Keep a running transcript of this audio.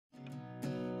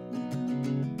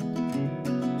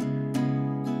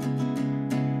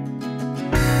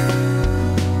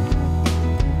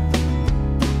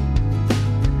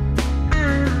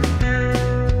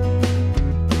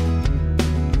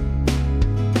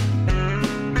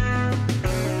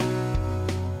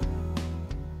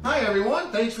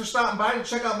everyone, thanks for stopping by to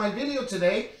check out my video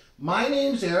today. My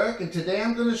name's Eric, and today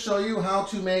I'm going to show you how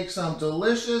to make some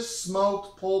delicious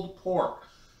smoked pulled pork.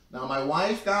 Now, my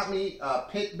wife got me a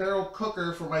pit barrel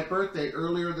cooker for my birthday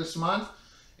earlier this month,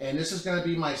 and this is going to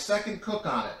be my second cook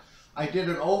on it. I did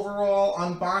an overall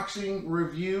unboxing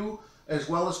review as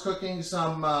well as cooking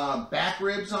some back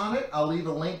ribs on it. I'll leave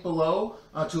a link below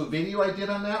to a video I did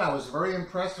on that. I was very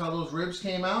impressed how those ribs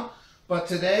came out. But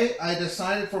today I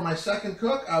decided for my second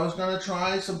cook I was going to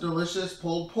try some delicious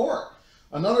pulled pork.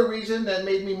 Another reason that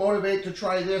made me motivate to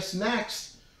try this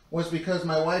next was because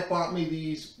my wife bought me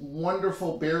these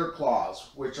wonderful bear claws,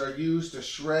 which are used to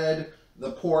shred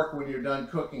the pork when you're done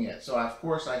cooking it. So of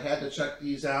course I had to check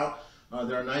these out.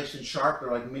 They're nice and sharp.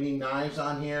 They're like mini knives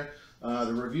on here.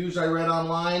 The reviews I read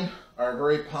online are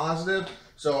very positive,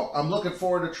 so I'm looking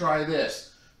forward to try this.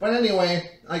 But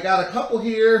anyway, I got a couple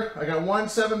here. I got one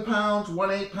 7 pounds, one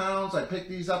 8 pounds. I picked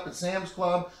these up at Sam's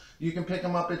Club. You can pick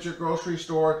them up at your grocery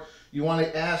store. You want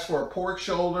to ask for a pork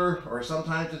shoulder, or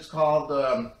sometimes it's called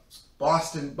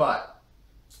Boston butt.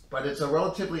 But it's a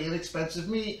relatively inexpensive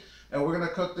meat, and we're going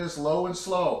to cook this low and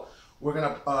slow. We're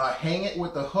going to hang it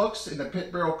with the hooks in the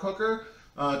pit barrel cooker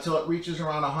until it reaches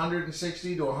around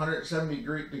 160 to 170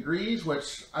 degrees,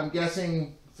 which I'm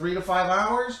guessing 3 to 5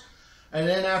 hours. And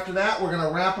then after that, we're going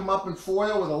to wrap them up in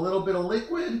foil with a little bit of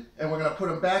liquid, and we're going to put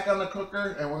them back on the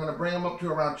cooker, and we're going to bring them up to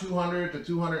around 200 to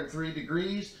 203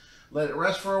 degrees, let it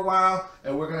rest for a while,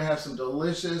 and we're going to have some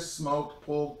delicious smoked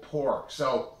pulled pork.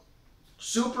 So,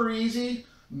 super easy,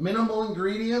 minimal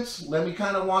ingredients. Let me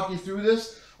kind of walk you through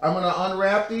this. I'm going to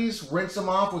unwrap these, rinse them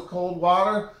off with cold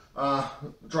water,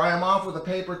 dry them off with a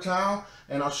paper towel,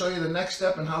 and I'll show you the next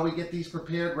step and how we get these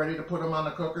prepared, ready to put them on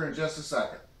the cooker in just a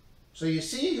second. So you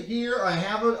see here, I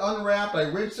have it unwrapped. I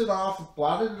rinsed it off,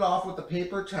 blotted it off with a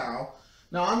paper towel.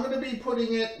 Now I'm going to be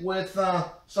putting it with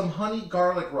some honey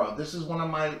garlic rub. This is one of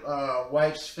my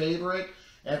wife's favorite.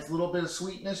 Adds a little bit of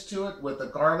sweetness to it with the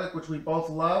garlic, which we both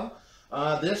love.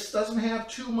 This doesn't have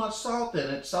too much salt in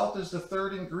it. Salt is the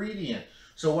third ingredient.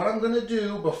 So what I'm going to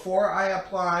do before I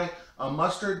apply a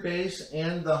mustard base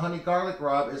and the honey garlic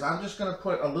rub is I'm just going to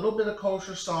put a little bit of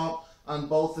kosher salt on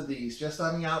both of these, just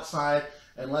on the outside,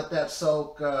 and let that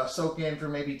soak in for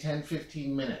maybe 10-15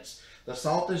 minutes. The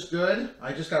salt is good.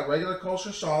 I just got regular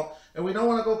kosher salt, and we don't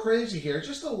want to go crazy here.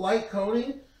 Just a light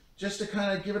coating, just to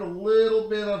kind of give it a little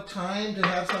bit of time to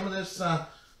have some of this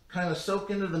kind of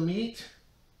soak into the meat.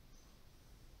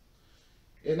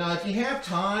 And now, if you have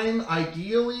time,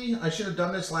 ideally, I should have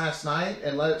done this last night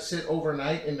and let it sit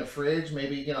overnight in the fridge,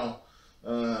 maybe,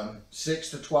 6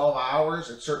 to 12 hours.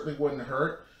 It certainly wouldn't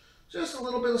hurt. Just a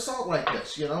little bit of salt like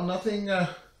this,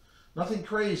 nothing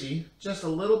crazy. Just a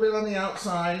little bit on the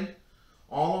outside,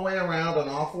 all the way around on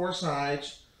all 4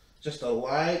 sides. Just a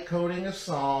light coating of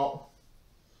salt.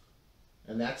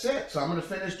 And that's it. So I'm going to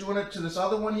finish doing it to this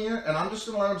other one here, and I'm just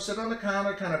going to let them sit on the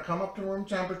counter, kind of come up to room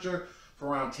temperature for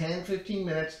around 10-15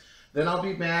 minutes. Then I'll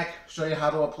be back, show you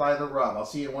how to apply the rub. I'll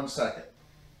see you in 1 second.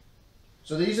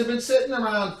 So these have been sitting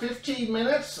around 15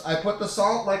 minutes. I put the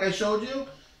salt like I showed you.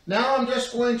 Now I'm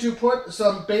just going to put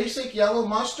some basic yellow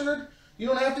mustard. You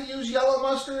don't have to use yellow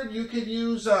mustard. You could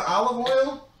use olive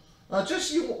oil.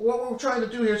 What we're trying to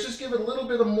do here is just give it a little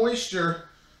bit of moisture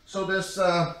so this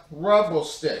rub will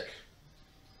stick.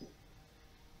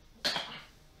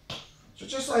 So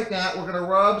just like that, we're going to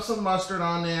rub some mustard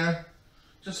on there.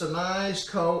 Just a nice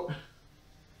coat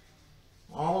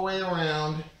all the way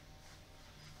around.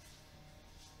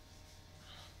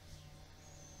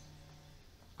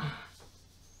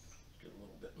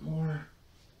 More.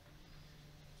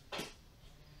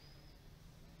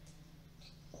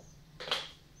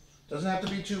 Doesn't have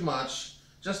to be too much.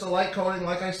 Just a light coating,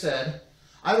 like I said.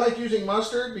 I like using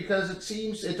mustard because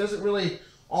it doesn't really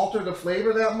alter the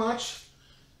flavor that much.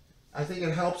 I think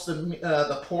it helps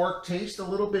the pork taste a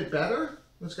little bit better.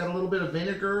 It's got a little bit of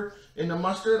vinegar in the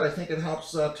mustard. I think it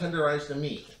helps tenderize the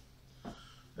meat.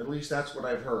 At least that's what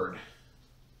I've heard.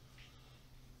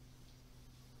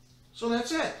 So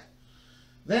that's it.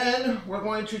 Then we're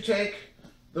going to take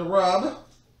the rub,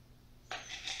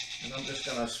 and I'm just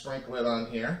going to sprinkle it on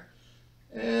here,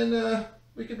 and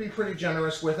we can be pretty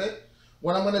generous with it.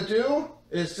 What I'm going to do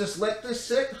is just let this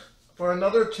sit for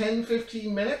another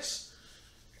 10-15 minutes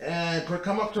and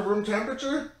come up to room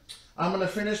temperature. I'm going to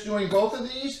finish doing both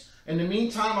of these. In the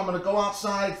meantime, I'm going to go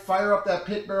outside, fire up that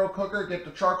pit barrel cooker, get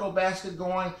the charcoal basket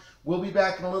going. We'll be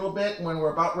back in a little bit when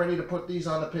we're about ready to put these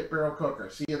on the pit barrel cooker.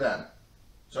 See you then.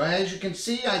 So as you can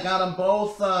see, I got them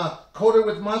both coated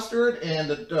with mustard and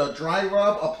the dry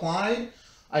rub applied.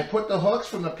 I put the hooks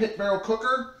from the pit barrel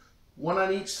cooker, one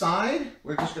on each side.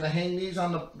 We're just going to hang these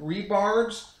on the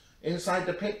rebarbs inside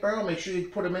the pit barrel. Make sure you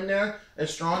put them in there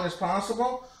as strong as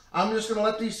possible. I'm just going to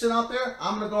let these sit out there.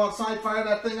 I'm going to go outside, fire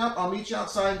that thing up. I'll meet you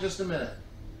outside in just a minute.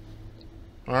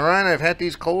 All right, I've had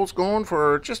these coals going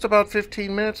for just about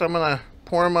 15 minutes. I'm going to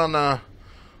pour them on the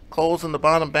coals in the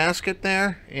bottom basket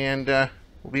there, and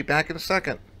we'll be back in a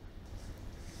second.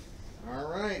 All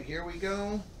right, here we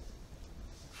go.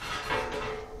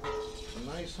 Some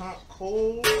nice hot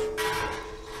coals.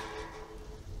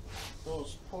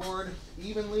 Those poured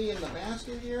evenly in the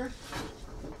basket here.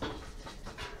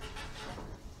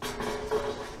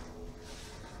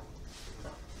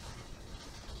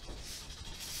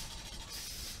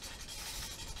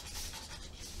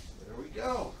 There we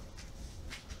go.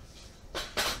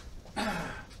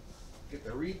 Get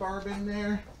the rebarb in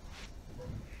there.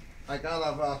 I got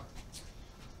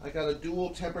a dual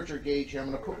temperature gauge here. I'm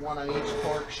going to put one on each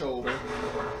pork shoulder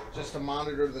just to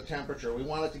monitor the temperature. We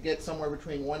want it to get somewhere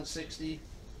between 160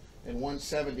 and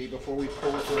 170 before we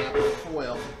pull it and wrap it with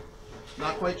foil.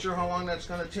 Not quite sure how long that's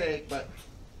going to take, but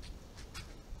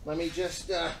let me just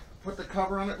put the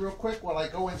cover on it real quick while I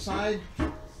go inside,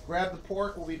 grab the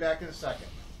pork. We'll be back in a second.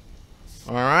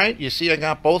 All right, you see I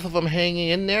got both of them hanging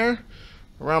in there.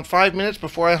 Around 5 minutes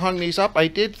before I hung these up, I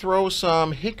did throw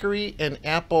some hickory and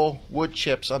apple wood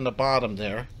chips on the bottom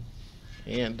there.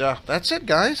 And that's it,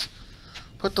 guys.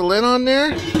 Put the lid on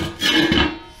there.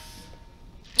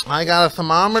 I got a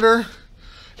thermometer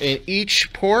in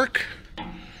each pork.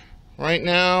 Right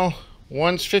now,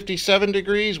 one's 57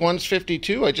 degrees, one's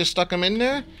 52. I just stuck them in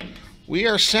there. We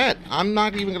are set. I'm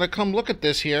not even going to come look at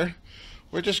this here.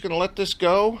 We're just going to let this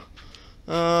go.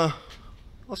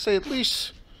 Let's say at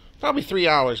least probably 3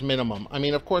 hours minimum. I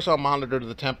mean, of course, I'll monitor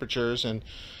the temperatures, and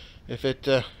if it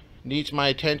needs my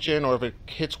attention or if it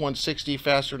hits 160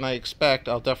 faster than I expect,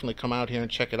 I'll definitely come out here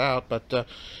and check it out. But the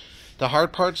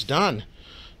hard part's done.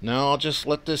 Now I'll just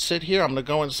let this sit here. I'm going to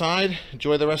go inside,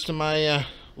 enjoy the rest of my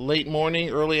late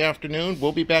morning, early afternoon.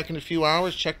 We'll be back in a few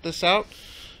hours. Check this out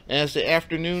as the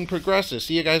afternoon progresses.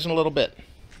 See you guys in a little bit.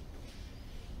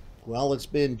 Well, it's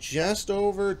been just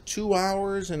over 2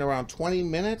 hours and around 20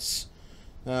 minutes.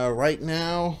 Right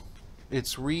now,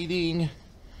 it's reading,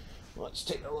 let's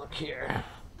take a look here.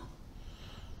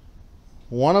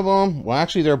 One of them, well,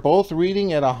 actually, they're both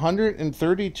reading at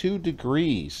 132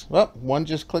 degrees. Well, one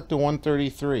just clicked to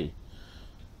 133.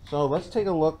 So let's take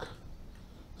a look,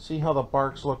 see how the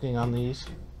bark's looking on these.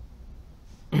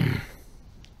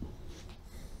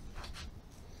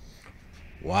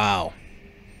 Wow.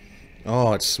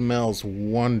 Oh, it smells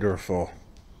wonderful.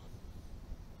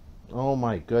 Oh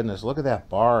my goodness, look at that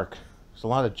bark. There's a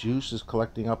lot of juices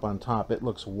collecting up on top. It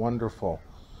looks wonderful.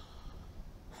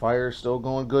 Fire's still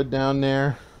going good down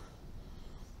there.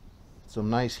 Some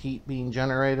nice heat being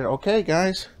generated. Okay,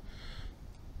 guys,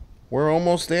 we're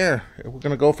almost there. We're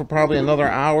going to go for probably another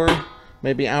hour,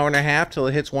 maybe hour and a half till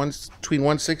it hits between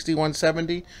 160,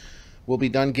 170. We'll be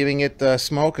done giving it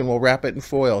smoke, and we'll wrap it in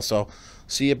foil. So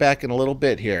see you back in a little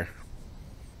bit here.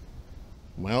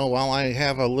 Well, while I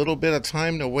have a little bit of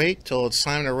time to wait till it's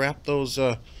time to wrap those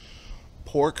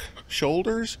pork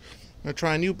shoulders, I'm going to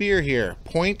try a new beer here.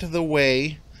 Point the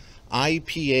Way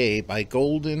IPA by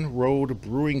Golden Road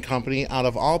Brewing Company out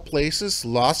of all places,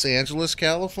 Los Angeles,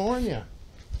 California.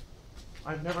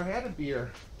 I've never had a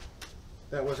beer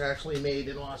that was actually made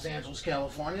in Los Angeles,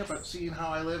 California, but seeing how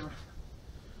I live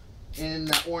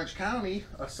in Orange County,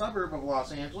 a suburb of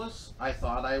Los Angeles, I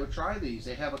thought I would try these.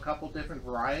 They have a couple different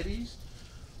varieties.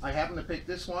 I happen to pick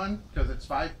this one because it's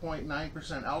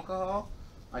 5.9% alcohol.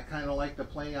 I kind of like to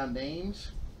play on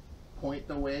names. Point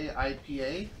the Way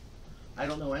IPA. I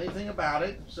don't know anything about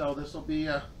it, so this will be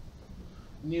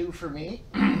new for me.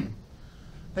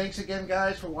 Thanks again,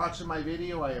 guys, for watching my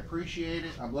video. I appreciate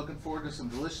it. I'm looking forward to some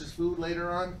delicious food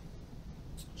later on.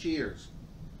 Cheers.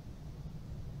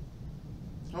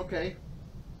 Okay.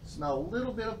 Smell a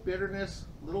little bit of bitterness,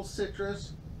 a little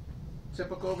citrus.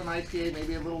 Typical of an IPA,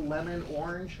 maybe a little lemon,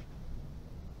 orange.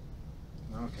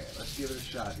 Okay, let's give it a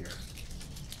shot here.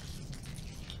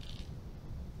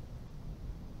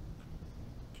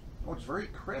 Oh, it's very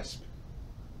crisp.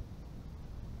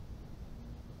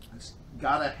 It's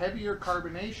got a heavier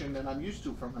carbonation than I'm used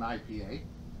to from an IPA.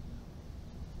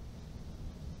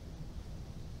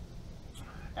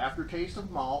 Aftertaste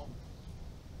of malt,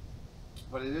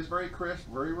 but it is very crisp,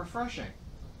 very refreshing.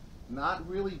 Not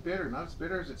really bitter, not as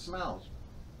bitter as it smells.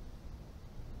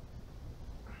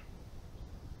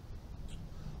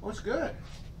 Oh, it's good.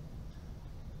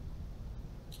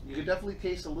 You can definitely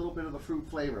taste a little bit of the fruit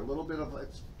flavor. A little bit of,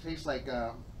 it tastes like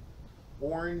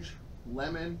orange,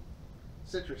 lemon,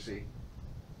 citrusy.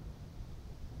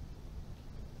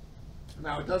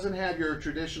 Now, it doesn't have your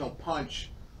traditional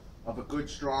punch of a good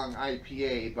strong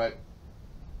IPA, but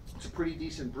it's a pretty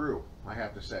decent brew, I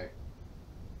have to say.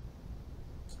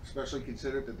 Especially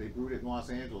considered that they brewed it in Los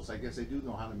Angeles. I guess they do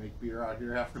know how to make beer out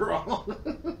here after all.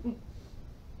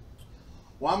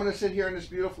 Well, I'm going to sit here in this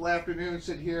beautiful afternoon,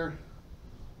 sit here,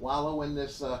 wallow in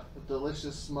this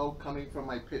delicious smoke coming from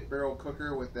my pit barrel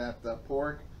cooker with that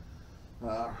pork.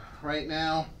 Right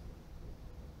now,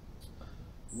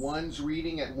 one's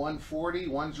reading at 140,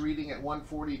 one's reading at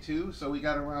 142, so we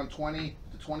got around 20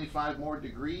 to 25 more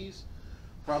degrees.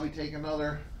 Probably take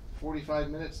another 45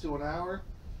 minutes to an hour.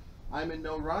 I'm in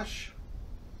no rush.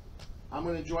 I'm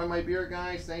going to enjoy my beer,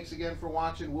 guys. Thanks again for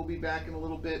watching. We'll be back in a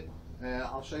little bit.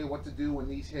 I'll show you what to do when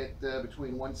these hit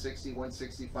between 160,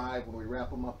 165 when we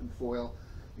wrap them up in foil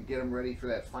and get them ready for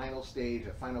that final stage,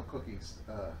 that final cooking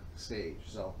stage.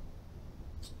 So,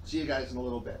 see you guys in a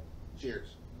little bit. Cheers.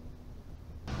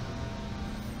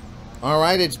 All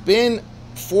right, it's been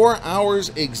 4 hours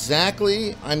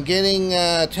exactly. I'm getting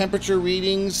temperature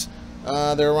readings.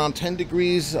 They're around 10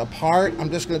 degrees apart. I'm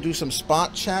just going to do some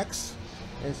spot checks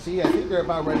and see. I think they're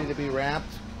about ready to be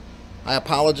wrapped. I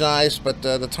apologize, but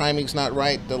the timing's not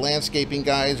right. The landscaping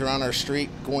guys are on our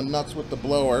street going nuts with the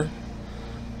blower.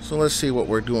 So let's see what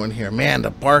we're doing here. Man,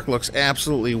 the bark looks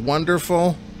absolutely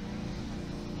wonderful.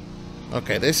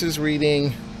 Okay, this is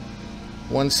reading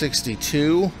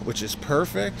 162, which is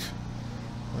perfect.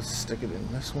 Let's stick it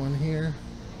in this one here.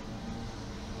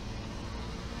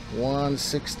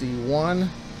 161,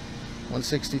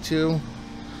 162.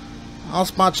 I'll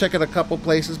spot check it a couple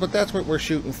places, but that's what we're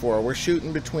shooting for. We're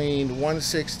shooting between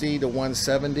 160 to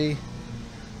 170.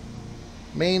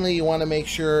 Mainly, you want to make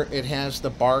sure it has the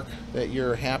bark that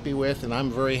you're happy with, and I'm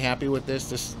very happy with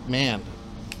this. Man,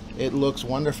 it looks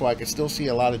wonderful. I can still see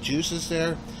a lot of juices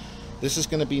there. This is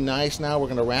going to be nice. Now we're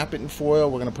going to wrap it in foil.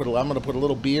 I'm going to put a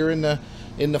little beer in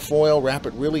the foil, wrap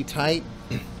it really tight,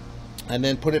 and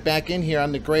then put it back in here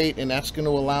on the grate, and that's going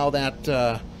to allow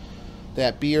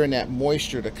that beer and that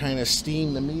moisture to kind of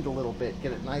steam the meat a little bit,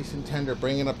 get it nice and tender,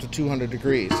 bring it up to 200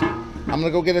 degrees. I'm going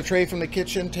to go get a tray from the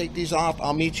kitchen, take these off.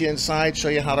 I'll meet you inside, show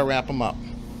you how to wrap them up.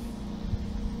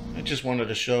 I just wanted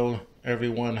to show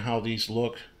everyone how these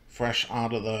look fresh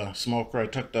out of the smoker. I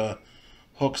took the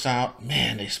hooks out.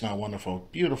 Man, they smell wonderful.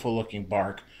 Beautiful looking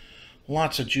bark.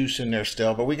 Lots of juice in there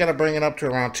still, but we got to bring it up to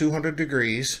around 200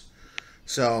 degrees.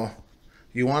 So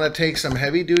you want to take some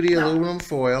heavy duty aluminum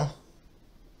foil.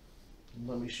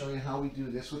 Let me show you how we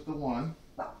do this with the one.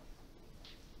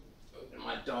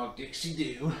 My dog Dixie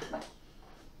Doo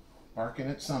barking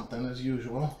at something as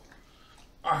usual.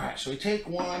 Alright, so we take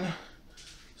one,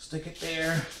 stick it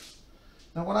there.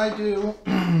 Now what I do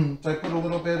is I put a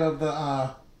little bit of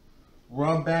the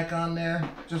rub back on there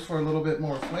just for a little bit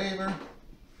more flavor.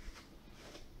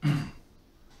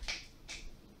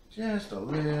 Just a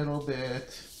little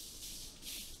bit.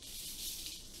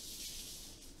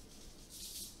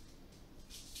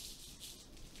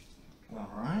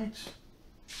 Alright.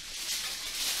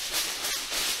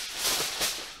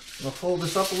 I'm going to fold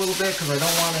this up a little bit because I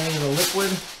don't want any of the liquid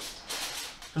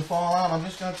to fall out. I'm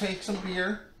just going to take some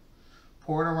beer,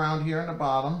 pour it around here in the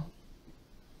bottom.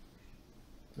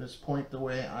 This Point the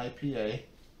Way IPA.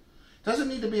 Doesn't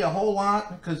need to be a whole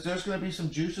lot because there's going to be some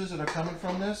juices that are coming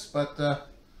from this, but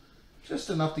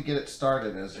just enough to get it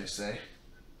started, as they say.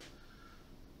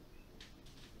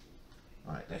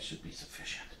 Alright, that should be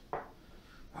sufficient.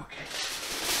 Okay.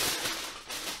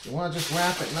 You want to just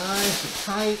wrap it nice and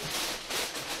tight.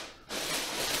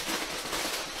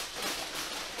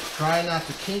 Try not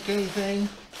to kink anything.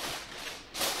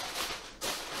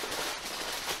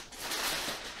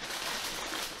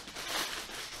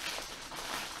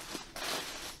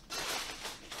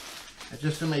 And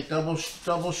just to make double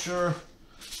sure,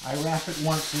 I wrap it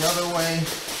once the other way.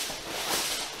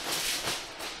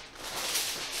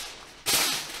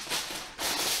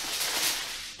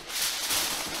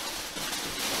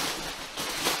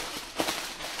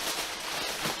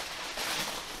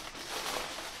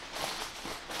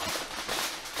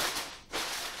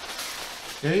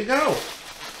 There you go.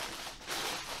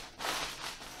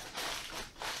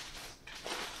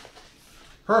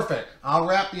 Perfect. I'll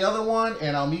wrap the other one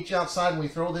and I'll meet you outside when we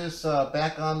throw this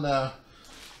back on the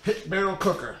pit barrel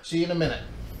cooker. See you in a minute.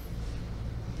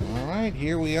 All right,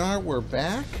 here we are. We're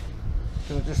back.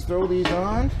 Gonna just throw these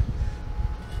on.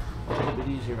 It's a little bit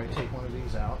easier if I take one of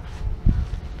these out.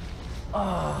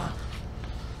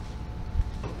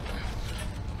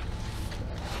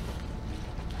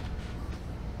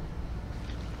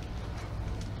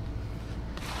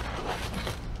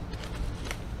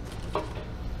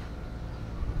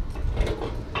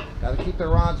 Got to keep the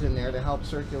rods in there to help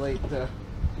circulate keep the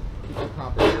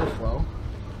proper airflow.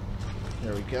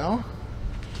 There we go.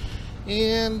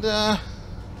 And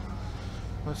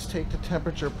let's take the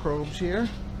temperature probes here.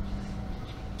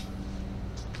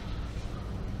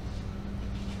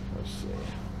 Let's see.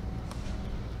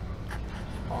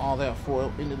 All that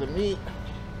foil into the meat.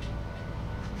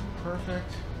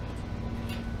 Perfect.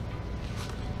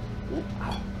 Oop.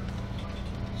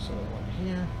 So one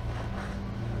here.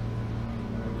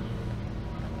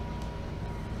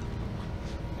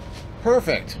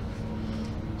 Perfect.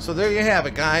 So there you have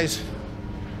it, guys.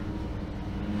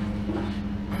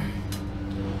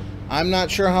 I'm not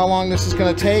sure how long this is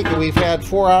going to take. We've had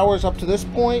 4 hours up to this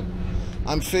point.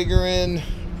 I'm figuring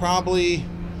probably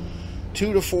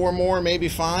 2 to 4 more, maybe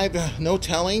 5. No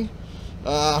telling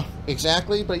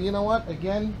exactly. But you know what?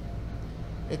 Again,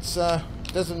 it's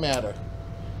doesn't matter.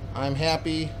 I'm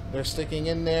happy they're sticking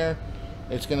in there.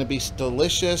 It's going to be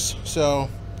delicious. So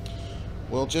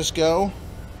we'll just go.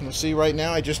 You'll see right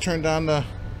now. I just turned on the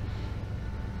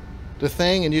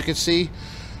thing, and you can see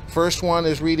first one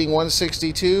is reading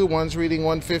 162, one's reading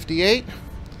 158.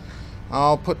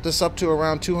 I'll put this up to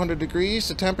around 200 degrees,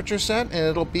 the temperature set, and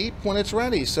it'll beep when it's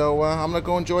ready. So I'm gonna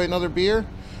go enjoy another beer,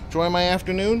 enjoy my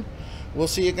afternoon. We'll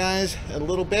see you guys in a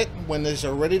little bit when these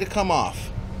are ready to come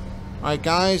off. All right,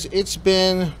 guys, it's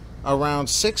been around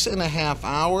 6.5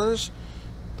 hours.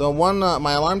 The one,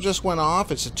 my alarm just went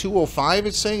off. It's a 205,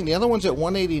 it's saying. The other one's at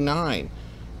 189.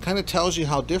 Kind of tells you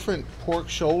how different pork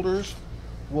shoulders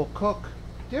will cook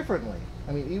differently.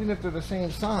 I mean, even if they're the same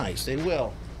size, they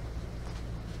will.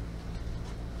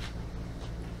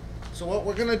 So what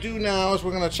we're going to do now is we're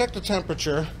going to check the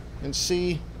temperature and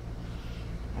see.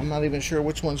 I'm not even sure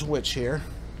which one's which here.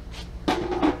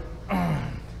 So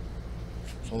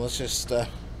let's just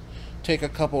take a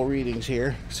couple readings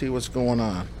here, see what's going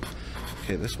on.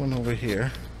 Okay, this one over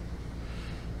here.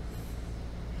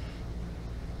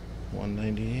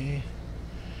 198.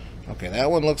 Okay,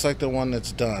 that one looks like the one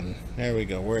that's done. There we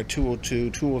go. We're at 202,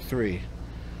 203.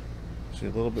 See, a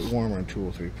little bit warmer in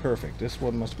 203. Perfect. This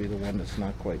one must be the one that's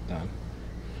not quite done.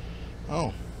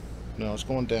 Oh, no, it's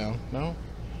going down. No?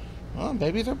 Oh,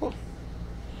 maybe they're both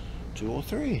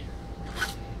 203.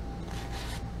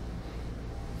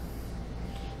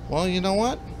 Well, you know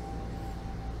what?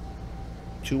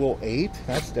 208.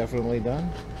 That's definitely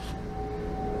done.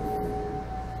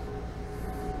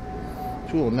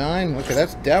 209. Okay,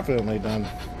 that's definitely done.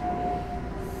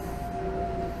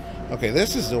 Okay,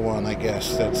 this is the one, I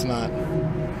guess, that's not.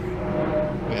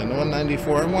 Yeah, the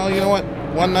 194. Well, you know what?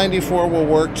 194 will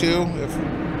work too. If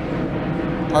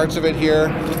parts of it here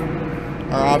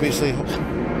are obviously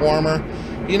warmer.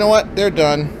 You know what? They're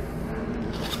done.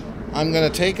 I'm going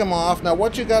to take them off. Now,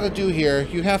 what you got to do here,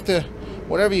 you have to,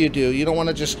 whatever you do, you don't want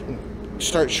to just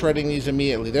start shredding these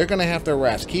immediately. They're going to have to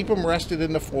rest. Keep them rested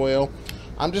in the foil.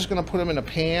 I'm just going to put them in a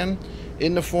pan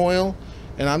in the foil,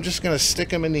 and I'm just going to stick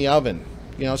them in the oven.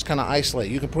 You know, it's kind of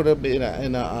isolate. You can put them in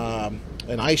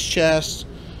an ice chest.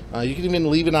 You can even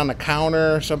leave it on the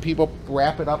counter. Some people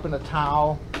wrap it up in a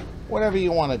towel. Whatever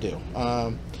you want to do.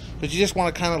 But you just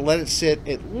want to kind of let it sit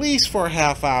at least for a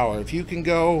half hour. If you can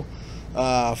go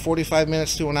 45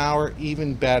 minutes to an hour,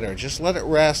 even better. Just let it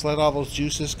rest. Let all those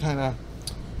juices kind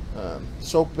of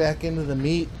soak back into the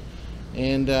meat.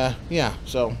 And yeah,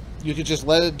 so you could just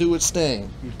let it do its thing.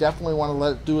 You definitely want to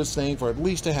let it do its thing for at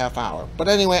least a half hour. But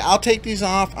anyway, I'll take these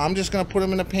off. I'm just going to put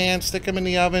them in a pan, stick them in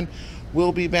the oven.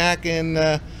 We'll be back in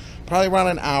probably around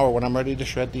an hour when I'm ready to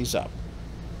shred these up.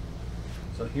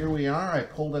 So here we are. I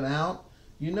pulled it out.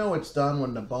 You know it's done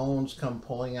when the bones come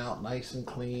pulling out nice and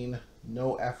clean.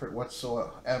 No effort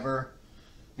whatsoever.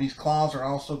 These claws are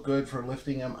also good for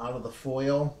lifting them out of the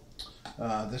foil.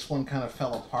 This one kind of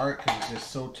fell apart because it's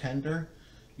just so tender.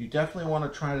 You definitely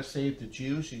want to try to save the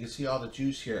juice. You can see all the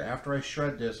juice here. After I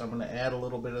shred this, I'm going to add a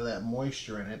little bit of that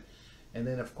moisture in it. And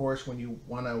then, of course, when you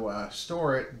want to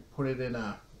store it, put it in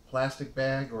a plastic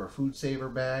bag or a food saver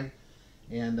bag.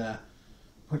 And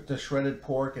put the shredded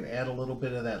pork and add a little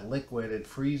bit of that liquid. It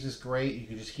freezes great. You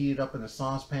can just heat it up in a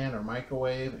saucepan or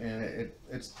microwave, and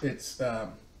it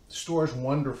stores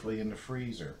wonderfully in the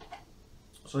freezer.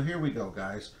 So here we go,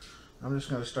 guys. I'm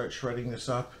just going to start shredding this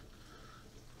up.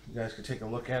 You guys can take a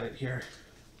look at it here.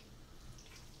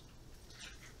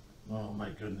 Oh my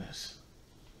goodness.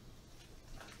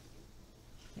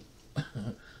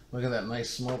 Look at that nice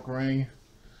smoke ring.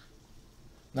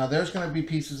 Now there's going to be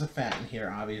pieces of fat in here,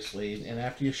 obviously, and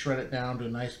after you shred it down to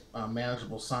nice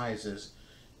manageable sizes,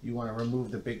 you want to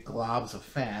remove the big globs of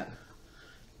fat.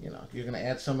 You know, you're going to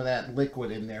add some of that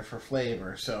liquid in there for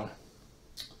flavor. So,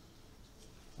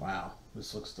 wow,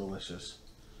 this looks delicious.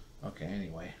 Okay,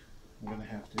 anyway, I'm going to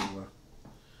have to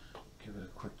give it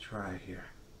a quick try here.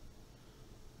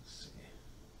 Let's see.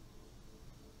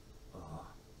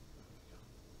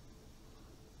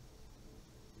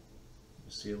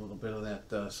 See a little bit of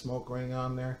that smoke ring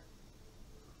on there.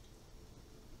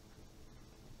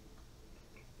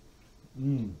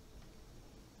 Mmm.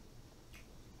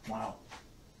 Wow.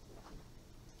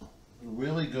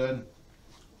 Really good.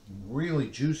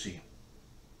 Really juicy.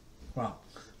 Wow.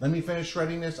 Let me finish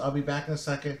shredding this. I'll be back in a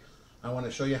second. I want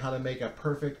to show you how to make a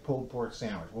perfect pulled pork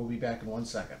sandwich. We'll be back in 1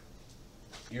 second.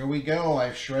 Here we go.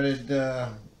 I've shredded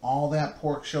all that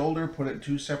pork shoulder, put it in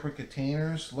 2 separate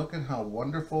containers. Look at how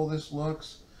wonderful this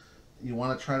looks. You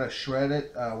want to try to shred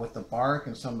it with the bark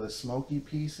and some of the smoky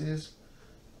pieces.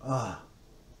 So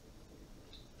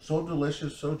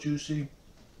delicious, so juicy.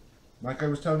 Like I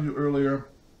was telling you earlier,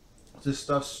 this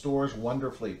stuff stores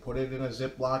wonderfully. Put it in a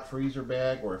Ziploc freezer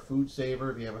bag or a food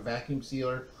saver if you have a vacuum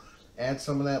sealer. Add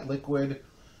some of that liquid,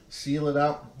 seal it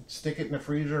up, stick it in the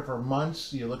freezer for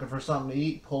months. You're looking for something to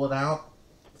eat, pull it out,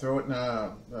 throw it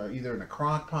in either in a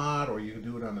crock pot, or you can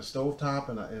do it on the stovetop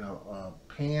in a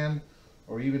pan,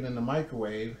 or even in the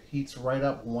microwave. Heats right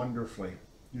up wonderfully.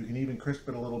 You can even crisp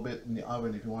it a little bit in the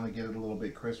oven if you want to get it a little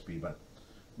bit crispy, but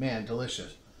man,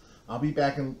 delicious. I'll be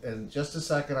back in just a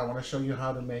second. I want to show you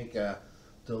how to make a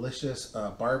delicious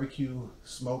barbecue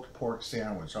smoked pork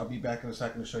sandwich. I'll be back in a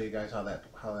second to show you guys how that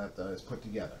is put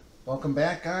together. Welcome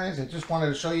back, guys. I just wanted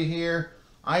to show you here.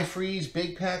 I freeze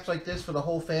big packs like this for the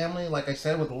whole family, like I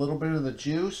said, with a little bit of the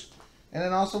juice, and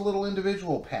then also little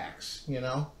individual packs, you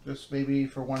know, just maybe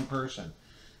for one person.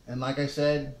 And like I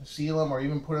said, seal them or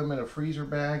even put them in a freezer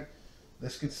bag.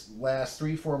 This could last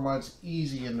 3-4 months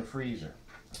easy in the freezer.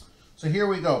 So here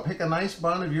we go. Pick a nice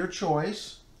bun of your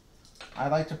choice. I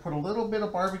like to put a little bit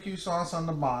of barbecue sauce on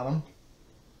the bottom,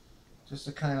 just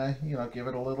to kind of, you know, give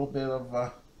it a little bit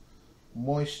of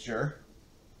moisture.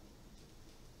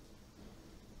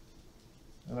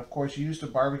 And of course, use the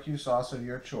barbecue sauce of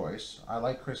your choice. I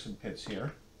like Crisp & Pitts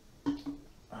here.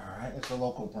 Alright, it's a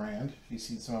local brand, if you've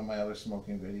seen some of my other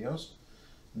smoking videos.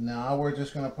 Now we're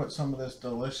just going to put some of this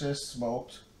delicious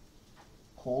smoked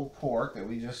pulled pork that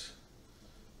we just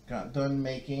got done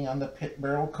making on the pit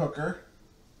barrel cooker.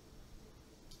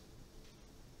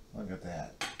 Look at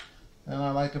that. And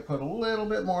I like to put a little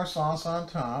bit more sauce on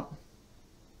top.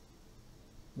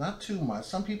 Not too much.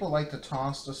 Some people like to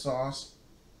toss the sauce,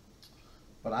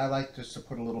 but I like just to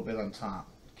put a little bit on top.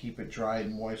 Keep it dry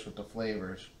and moist with the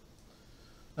flavors.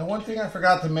 Now, one thing I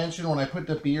forgot to mention when I put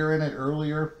the beer in it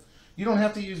earlier, you don't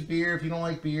have to use beer if you don't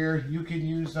like beer. You can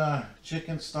use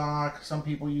chicken stock. Some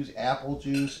people use apple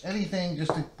juice. Anything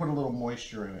just to put a little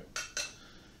moisture in it.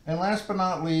 And last but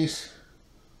not least,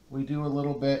 we do a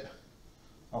little bit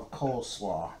of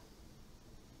coleslaw.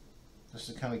 Just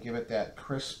to kind of give it that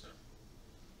crisp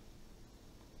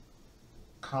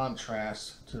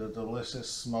contrast to the delicious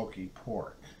smoky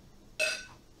pork.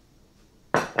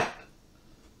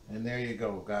 And there you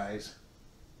go, guys.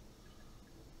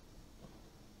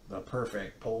 The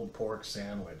perfect pulled pork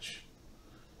sandwich.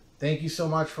 Thank you so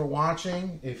much for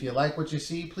watching. If you like what you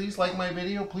see, please like my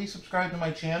video. Please subscribe to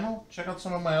my channel. Check out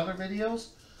some of my other videos.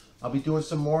 I'll be doing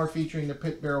some more featuring the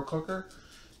pit barrel cooker.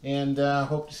 And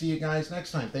hope to see you guys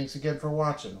next time. Thanks again for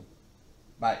watching.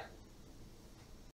 Bye.